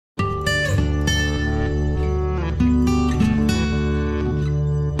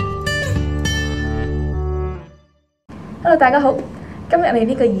Hello， 大家好。今日我哋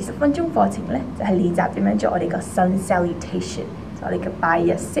呢個20分鐘課程咧，就係練習點樣做我哋個 Sun Salutation， 就我哋嘅拜日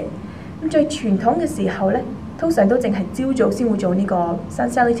式。咁最傳統嘅時候咧，通常都淨係朝早先會做呢個 Sun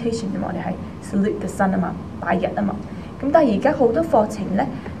Salutation 啊嘛，我哋係 salute the sun 啊嘛，拜日啊嘛。咁但係而家好多課程咧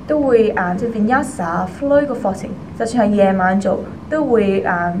都會即係 Vinyasa、Flow 個課程，就算係夜晚做，都會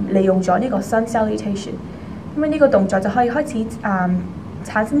利用咗呢個 Sun Salutation。咁呢個動作就可以開始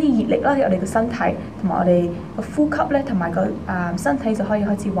產生啲熱力啦，喺我哋個身體同埋我哋個呼吸咧，同埋個身體就可以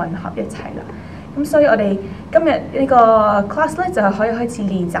開始混合一齊啦。咁所以我哋今日呢個 class 咧就係可以開始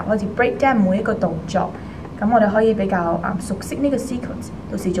練習，開始 break down 每一個動作。咁我哋可以比較熟悉呢個 sequence，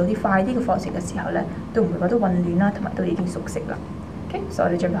 到時做啲快啲嘅課程嘅時候咧，都唔會覺得混亂啦，同埋都已經熟悉啦。OK， 所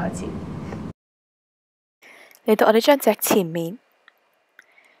以我哋準備開始。嚟到我哋張隻前面，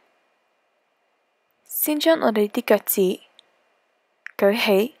先將我哋啲腳趾舉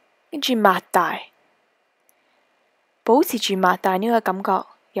起，跟住擘大，保持住擘大呢個感覺，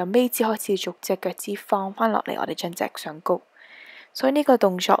由尾指開始逐隻腳趾放返落嚟，我哋將隻上高。所以呢個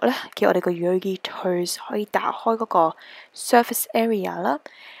動作呢，叫我哋個瑜伽腿可以打開嗰個 surface area 啦，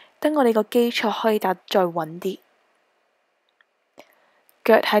等我哋個基礎可以打再穩啲。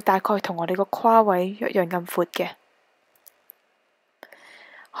腳係大概同我哋個胯位一樣咁闊嘅，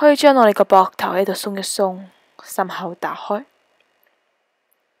可以將我哋個膊頭喺度鬆一鬆，心口打開。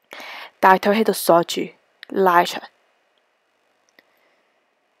大腿喺度鎖住，拉長，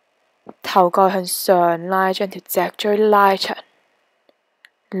頭蓋向上拉，將條脊椎拉長，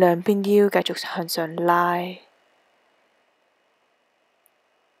兩邊腰繼續向上拉。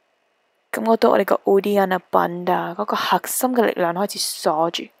感覺到我哋個 Uddiyana Bandha 嗰個核心嘅力量開始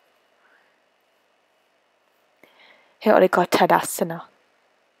鎖住，喺我哋個 Tadasana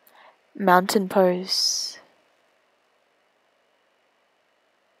Mountain Pose。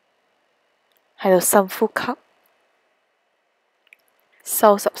喺度深呼吸，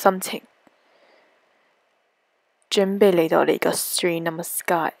收拾心情，準備嚟到我哋個 Sri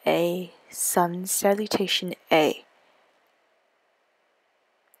Namaskar A Sun Salutation A。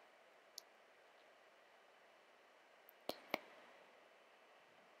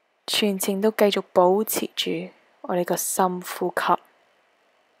全程都繼續保持住我哋個深呼吸，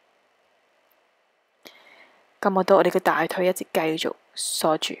感覺到我哋嘅大腿一直繼續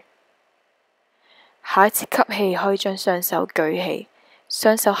鎖住。下一次吸氣，可以將雙手舉起，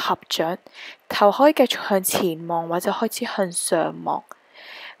雙手合掌，頭可以繼續向前望或者開始向上望。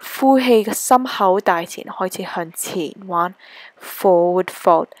呼氣嘅心口大前，開始向前彎 ，forward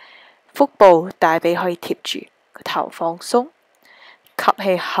fold， 腹部大髀可以貼住，個頭放鬆。吸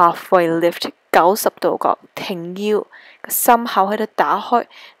氣 halfway lift 90度角，挺腰，個心口喺度打開，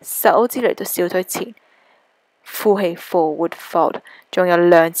手指嚟到小腿前。呼氣 forward fold， 仲有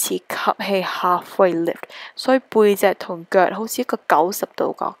2次吸氣 halfway lift， 所以背脊同腳好似一個90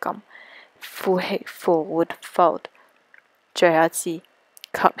度角咁。呼氣 forward fold， 最後一次吸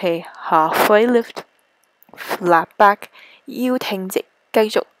氣 halfway lift， flat back， 腰挺直，繼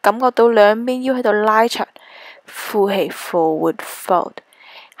續感覺到兩邊腰喺度拉長。呼氣 forward fold，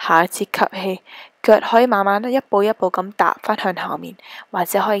 下一次吸氣，腳可以慢慢一步一步咁踏返向後面，或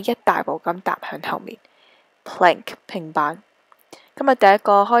者可以一大步咁踏向後面。Plank 平板，今日第一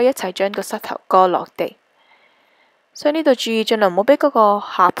個可以一齊將個膝頭哥落地，所以呢度注意盡量唔好俾嗰個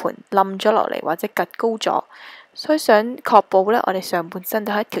下盤冧咗落嚟或者趌高咗，所以想確保呢，我哋上半身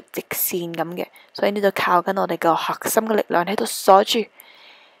都係一條直線咁嘅，所以呢度靠緊我哋個核心嘅力量喺度鎖住，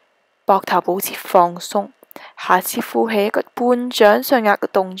膊頭保持放鬆。下次呼氣一個半掌上壓嘅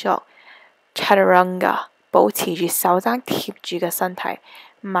動作 Chaturanga， 保持住手踭貼住嘅身體，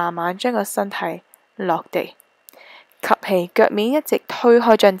慢慢將個身體落地，吸氣，腳面一直推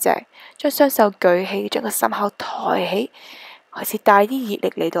開張脊，將雙手舉起，將個心口抬起，開始帶啲熱力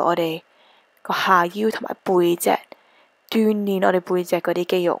嚟到我哋個下腰同埋背脊，鍛煉我哋背脊嗰啲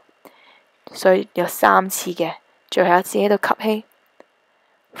肌肉。所以有3次嘅，最後一次喺度吸氣，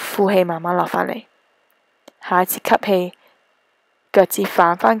呼氣慢慢落返嚟，下一次吸氣，腳趾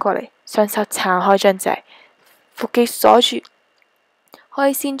反返過嚟，雙手撐開張脊，腹肌鎖住，可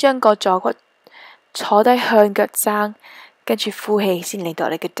以先將個坐骨坐低向腳踭，跟住呼氣先嚟到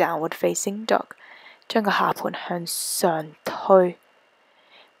我哋嘅 downward facing dog， 將個下盤向上推，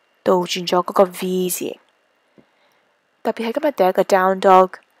倒轉咗嗰個 V 字形。特別係今日第一個 down dog，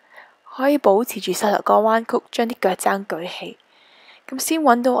 可以保持住膝頭哥彎曲，將啲腳踭舉起，咁先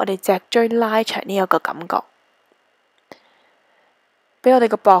揾到我哋脊椎拉長呢一個感覺，俾我哋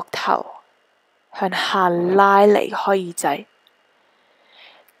個膊頭向下拉離開耳仔。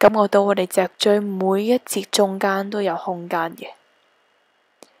感覺到我哋脊椎每一節中間都有空間嘅，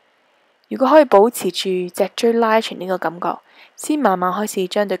如果可以保持住脊椎拉長呢個感覺，先慢慢開始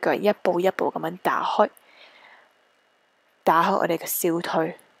將對腳一步一步咁樣打開我哋嘅小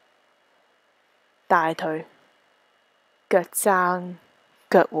腿、大腿、腳踭、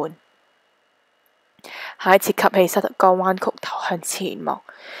腳腕。下一次吸氣，膝頭哥彎曲，頭向前望；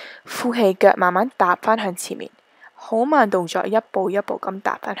呼氣，腳慢慢踏返向前面，好慢動作，一步一步咁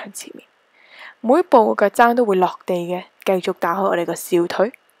踏返向前面。每一步個腳踭都會落地嘅，繼續打開我哋個小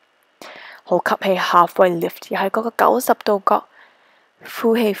腿。好，吸氣 halfway lift， 又係嗰個90度角。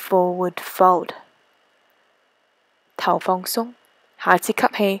呼氣 forward fold， 頭放鬆。下次吸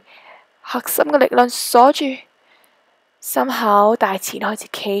氣，核心嘅力量鎖住，心口大前開始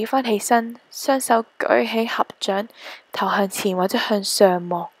企返起身，雙手舉起合掌，頭向前或者向上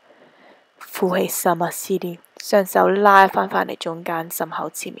望。呼氣 Namaste， 雙手拉返嚟中間心口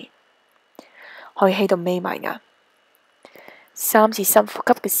前面，可以喺度眯埋眼。3次深呼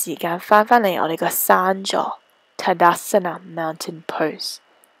吸嘅時間，返嚟我哋個山座 Tadasana Mountain Pose，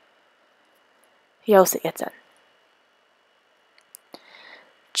 休息一陣。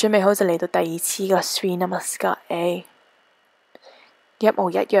準備好就嚟到第二次嘅 Three Namaste A， 一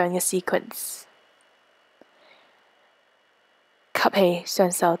模一樣嘅 sequence。吸氣，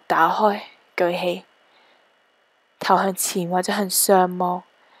雙手打開舉起，頭向前或者向上望。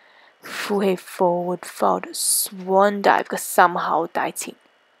呼氣 forward fold swan dive， 個心口大前，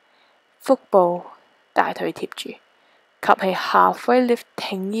腹部大腿貼住。吸氣 halfway lift，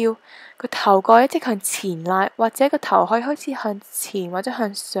 挺腰，個頭蓋一直向前拉，或者個頭可以開始向前或者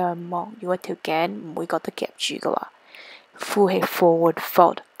向上望。如果條頸唔會覺得夾住嘅話，呼氣 forward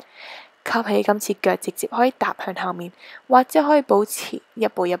fold。吸氣，今次腳直接可以踏向後面，或者可以保持一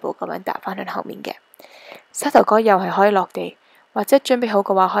步一步咁樣踏返向後面嘅。膝頭哥又係可以落地，或者準備好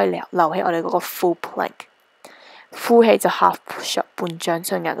嘅話可以留喺我哋嗰個 full plank。呼氣就 half push up 半掌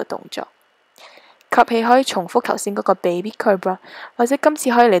上壓嘅動作。吸氣可以重複頭先嗰個 baby cobra， 或者今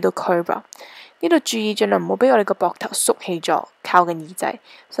次可以嚟到 cobra。呢度注意盡量唔好俾我哋個膊頭縮起咗，靠近耳仔，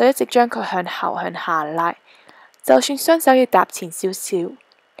所以一直將佢向後向下拉。就算雙手要踏前少少，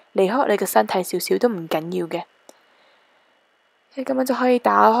離開我哋嘅身體少少都唔緊要嘅。咁樣就可以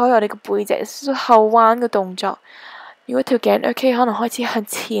打開我哋個背脊，少少後彎嘅動作。如果條頸 OK， 可能開始向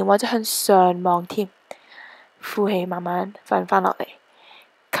前或者向上望添。呼氣，慢慢瞓返落嚟。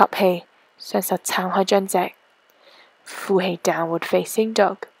吸氣，雙手撐開張脊。呼氣 downward facing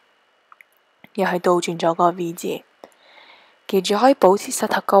dog， 又係倒轉咗個 V 字形。記住可以保持膝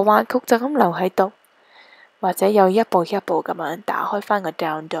頭哥彎曲，就咁留喺度，或者又一步一步咁樣打開返個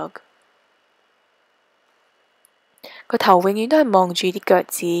down dog。個頭永遠都係望住啲腳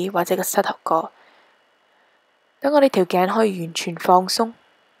趾或者個膝頭哥。等我哋條頸可以完全放鬆，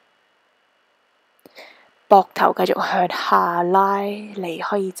膊頭繼續向下拉，離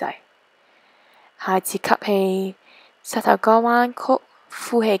開耳仔。下次吸氣，膝頭哥彎曲，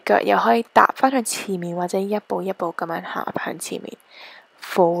呼氣，腳又可以踏返向前面，或者一步一步咁樣行向前面。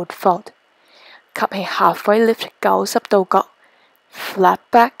Forward fold， 吸氣 halfway lift 90度角 ，flat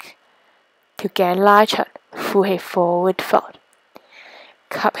back， 條頸拉長，呼氣 forward fold。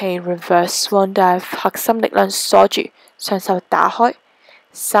吸氣 reverse swan dive， 核心力量鎖住，雙手打開，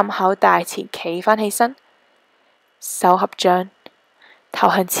心口大前企返起身，手合掌，頭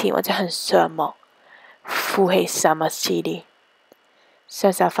向前或者向上望。呼氣 Namaste，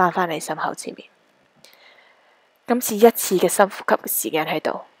 雙手返嚟心口前面。今次一次嘅深呼吸嘅時間喺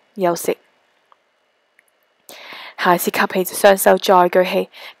度休息。下次吸氣就雙手再舉起，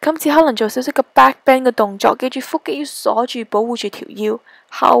今次可能做少少嘅 back bend 嘅動作，記住腹肌要鎖住，保護住條腰。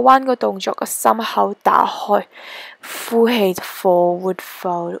後彎個動作，個心口打開。呼氣 forward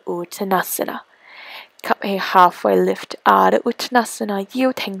fold Uttanasana， 吸氣 halfway lift Ardha Uttanasana，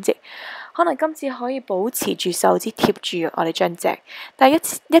 腰挺直。可能今次可以保持住手指貼住我哋張脊，但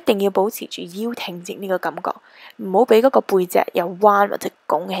係一定要保持住腰挺直呢個感覺，唔好俾嗰個背脊有彎或者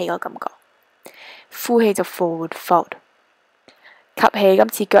拱起個感覺。呼氣就 forward fold， 吸氣，今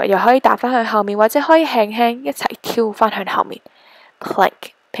次腳又可以踏返向後面，或者可以輕輕一齊跳返向後面。Plank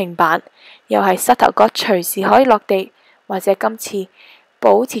平板，又係膝頭哥隨時可以落地，或者今次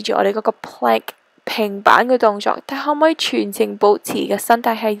保持住我哋嗰個 plank 平板嘅動作，但可唔可以全程保持嘅身體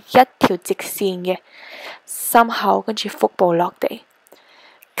係一條直線嘅，心口跟住腹部落地。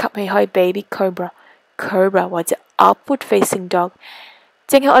吸氣可以 baby cobra 或者 upward facing dog。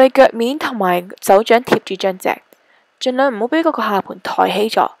淨係我哋腳面同埋手掌貼住張脊，盡量唔好俾嗰個下盤抬起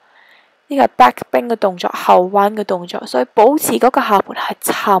咗。呢個係 back bend 嘅動作，後彎嘅動作，所以保持嗰個下盤係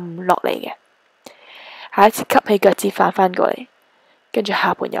沉落嚟嘅。下一次吸氣，腳趾反返過嚟，跟住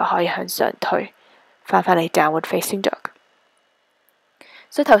下盤又可以向上推，翻返嚟 downward facing dog。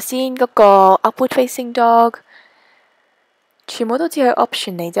所以頭先嗰個 upward facing dog，全部都只係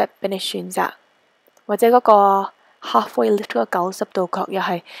option 嚟啫，俾你選擇。或者嗰個 halfway lift 嗰個90度角，又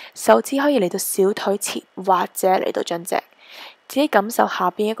係手指可以嚟到小腿前，或者嚟到將脊，自己感受下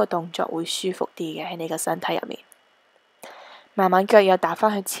邊一個動作會舒服啲嘅喺你個身體入面。慢慢腳又打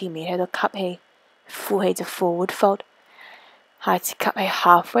返去前面，喺度吸氣，呼氣就 forward fold。下次吸氣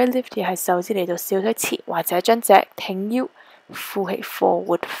halfway lift， 又係手指嚟到小腿前，或者將脊挺腰，呼氣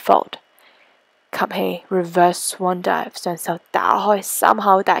forward fold。吸氣 reverse swan dive， 雙手打開，三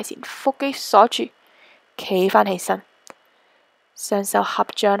口大前，腹肌鎖住，企返起身，雙手合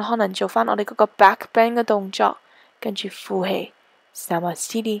掌，可能做返我哋嗰個 back bend 嘅動作，跟住呼氣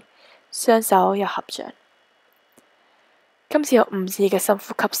Namaste， 雙手又合掌。今次有5次嘅深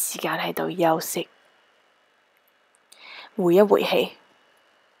呼吸時間喺度休息，回一回氣，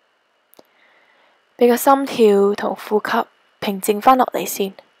俾個心跳同呼吸平靜返落嚟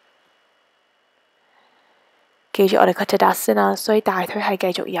先。記住我哋個 Tadasana， 所以大腿係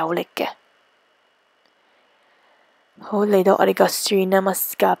繼續有力嘅。好，嚟到我哋個 Sri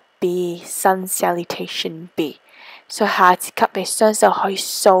Namaste B 新 Salutation B， 所以下次吸氣，雙手可以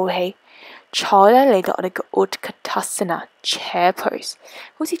掃起，坐呢嚟到我哋個 Utkatasana Chair Pose，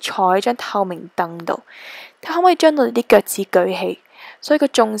 好似坐喺張透明凳度。睇可唔可以將到啲腳趾舉起？所以個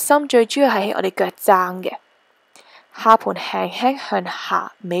重心最主要係喺我哋腳踭嘅，下盤輕輕向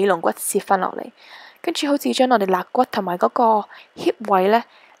下，尾龍骨折返落嚟。跟住好似將我哋肋骨同埋嗰個 hip 位呢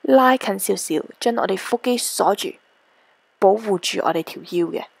拉近少少，將我哋腹肌鎖住，保護住我哋條腰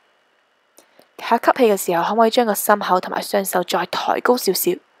嘅。下吸氣嘅時候，可唔可以將個心口同埋雙手再抬高少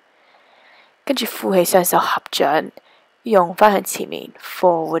少？跟住呼氣，雙手合掌，用返向前面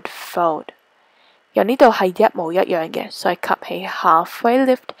forward fold。由呢度係一模一樣嘅，所以吸氣 halfway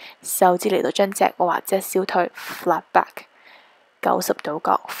lift， 手指嚟到將脊或者小腿 flat back 90度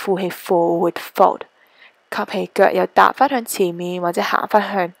角，呼氣 forward fold。吸氣，腳又踏返向前面，或者行返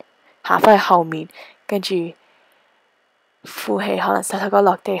去後面，跟住呼氣，可能膝頭哥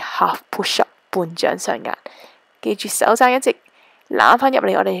落地 half push up 半掌上壓。記住手踭一直攬返入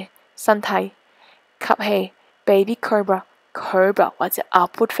嚟我哋身體。吸氣 baby cobra 或者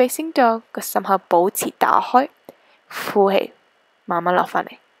upward facing dog， 個心口保持打開。呼氣，慢慢落返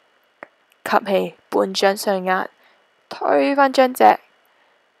嚟。吸氣，半掌上壓，推返張脊。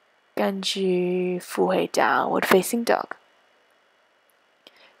跟住呼氣 downward facing dog，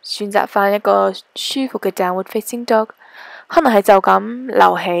 選擇返一個舒服嘅 downward facing dog， 可能係就咁留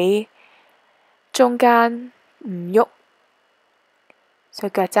喺中間唔喐，所以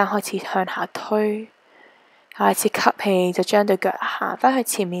腳踭開始向下推。下一次吸氣就將對腳行返去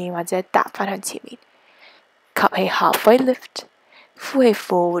前面，或者踏返向前面。吸氣 halfway lift， 呼氣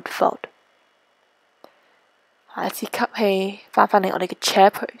forward fold。下一次吸氣，返返嚟我哋嘅 chair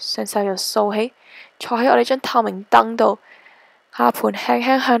pose， 雙手又掃起，坐喺我哋張透明凳度，下盤輕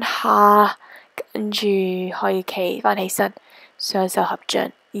輕向下，跟住可以企返起身，雙手合掌，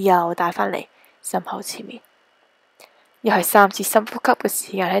又帶返嚟心口前面，又係3次深呼吸嘅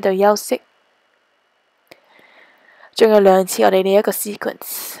時間喺度休息。仲有2次我哋呢一個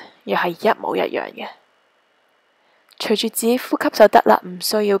sequence， 又係一模一樣嘅。隨住自己呼吸就得啦，唔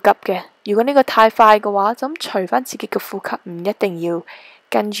需要急嘅。如果呢個太快嘅話，就咁隨返自己嘅呼吸，唔一定要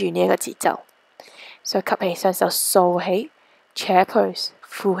跟住呢一個節奏。所以吸氣，雙手掃起 chair pose，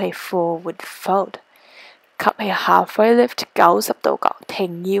 呼氣 forward fold。吸氣 halfway lift 90度角，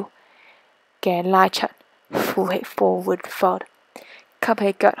挺腰，頸拉長，呼氣 forward fold。吸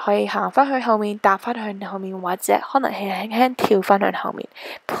氣，腳可以行返去後面，踏返去後面，或者可能係輕輕跳返去後面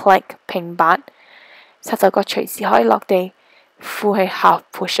plank 平板。膝頭角隨時可以落地，呼氣 half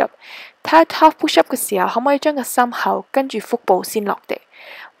push up。睇下 half push up 嘅時候，可唔可以將個心口跟住腹部先落地，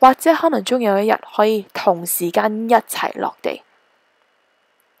或者可能終有一日可以同時間一齊落地。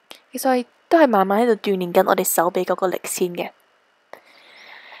所以都係慢慢喺度鍛鍊緊我哋手臂嗰個力先嘅。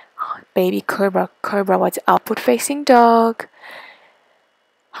Baby cobra 或者 upward facing dog，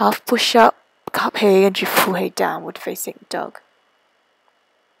 half push up， 吸氣跟住呼氣 downward facing dog。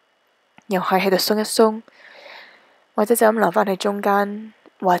又係喺度鬆一鬆，或者就咁留返喺中間，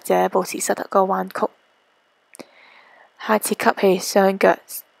或者保持膝頭哥彎曲。下次吸氣，雙腳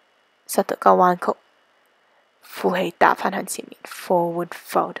膝頭哥彎曲，呼氣踏返向前面 forward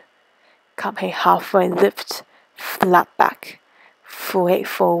fold。吸氣 halfway lift flat back， 呼氣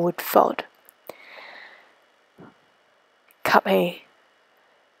forward fold。吸氣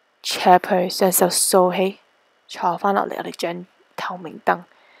chair pose， 雙手掃起，坐返落嚟我哋張透明凳。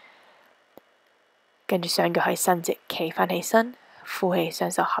跟住雙腳可以伸直，企返起身，呼氣，雙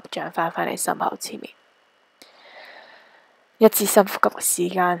手合掌返返嚟心口前面。一至深呼吸嘅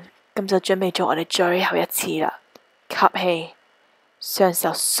時間，咁就準備做我哋最後一次啦。吸氣，雙手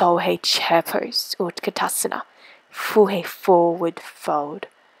豎起 chair pose Utkatasana， 呼氣 forward fold，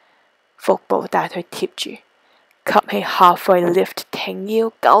 腹部大腿貼住。吸氣 halfway lift， 挺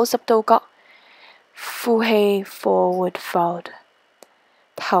腰90度角。呼氣 forward fold，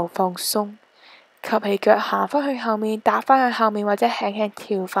 頭放鬆。吸氣腳行返去後面，打返去後面或者輕輕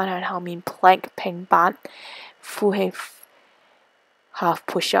跳返去後面 plank 平板。呼氣 half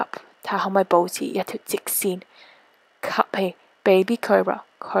push up， 睇下可唔可以保持一條直線。吸氣 baby cobra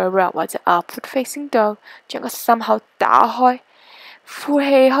或者 upward facing dog， 將個心口打開。呼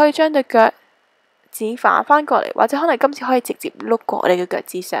氣可以將對腳趾反返過嚟，或者可能今次可以直接碌過我哋嘅腳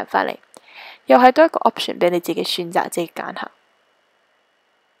趾上返嚟，又係多一個 option 俾你自己選擇，自己揀下。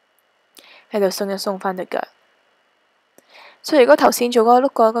喺度鬆一鬆返對腳。所以如果頭先做嗰個碌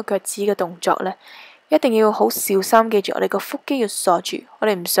過一個腳趾嘅動作呢，一定要好小心，記住我哋個腹肌要鎖住，我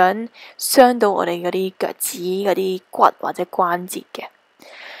哋唔想傷到我哋嗰啲腳趾嗰啲骨或者關節嘅。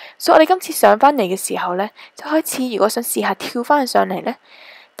所以我哋今次上返嚟嘅時候呢，就開始如果想試下跳返上嚟呢，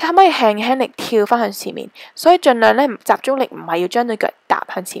睇可唔可以輕輕力跳返向前面。所以盡量呢，集中力唔係要將對腳踏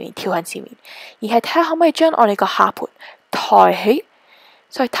向前面跳向前面，而係睇下可唔可以將我哋個下盤抬起。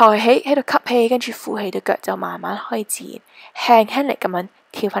所以抬起喺度吸氣，跟住呼氣，對腳就慢慢可以自然輕輕力咁樣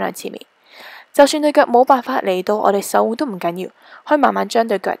跳返向前面。就算對腳冇辦法嚟到我哋手腕都唔緊要，可以慢慢將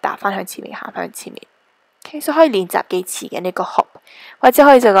對腳打返向前面，行返向前面。其實可以練習幾次嘅呢個 hop， 或者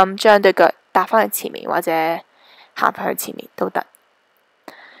可以就咁將對腳打返向前面，或者行返向前面都得。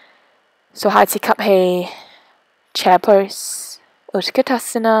下次吸氣 chair pose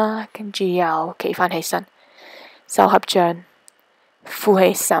Utkatasana， 跟住又企返起身，手合掌。呼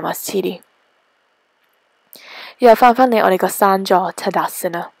氣 Namaste， 又翻返嚟我哋個山座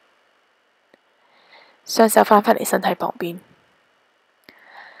Tadasana， 雙手翻返嚟身體旁邊，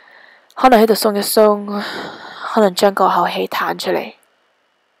可能喺度鬆一鬆，可能將個口氣彈出嚟。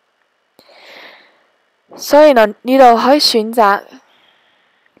所以呢度可以選擇，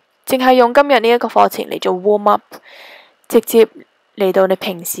淨係用今日呢一個課程嚟做 warm up， 直接嚟到你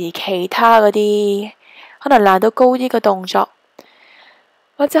平時其他嗰啲可能難度高啲嘅動作。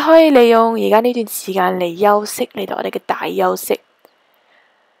或者可以利用而家呢段時間嚟休息，嚟到我哋嘅大休息。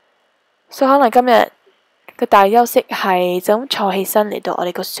所以可能今日嘅大休息係就咁坐起身嚟到我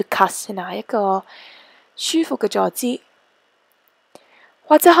哋個 Sukhasana， 一個舒服嘅坐姿。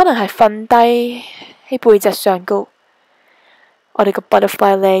或者可能係瞓低喺背脊上高，我哋個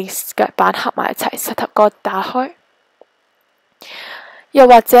butterfly legs 腳板合埋一齊，膝頭哥打開。又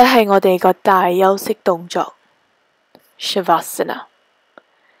或者係我哋個大休息動作 Shavasana。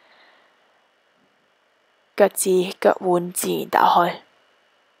腳趾、腳腕自然打開，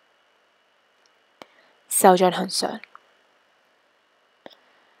手掌向上，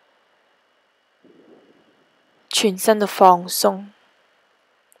全身都放鬆。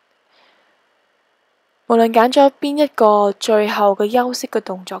無論揀咗邊一個最後嘅休息嘅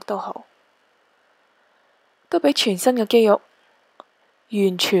動作都好，都俾全身嘅肌肉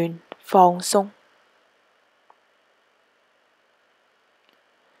完全放鬆。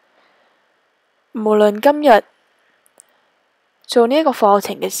無論今日做呢一個課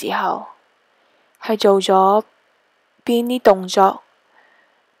程嘅時候，係做咗邊啲動作，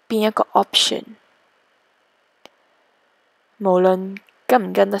邊一個 option， 無論跟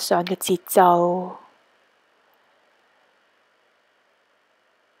唔跟得上嘅節奏，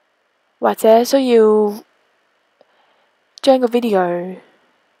或者需要將個 video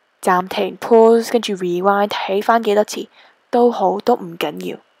暫停 pause 跟住 rewind 睇返幾多次都好，都唔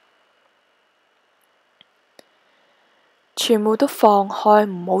緊要。全部都放開，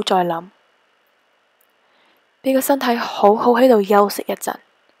唔好再諗，俾個身體好好喺度休息一陣。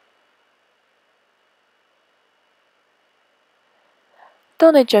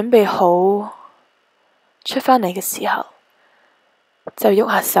當你準備好出返嚟嘅時候，就喐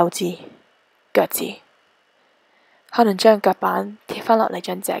下手指、腳趾，可能將腳板貼返落嚟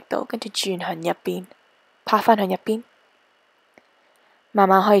張席度，跟住轉向一邊，拍返向一邊，慢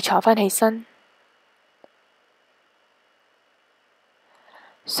慢可以坐返起身。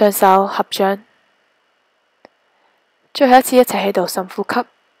雙手合掌，最後一次一齊喺度深呼吸。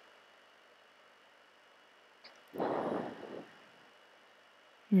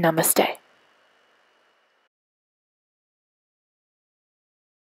Namaste。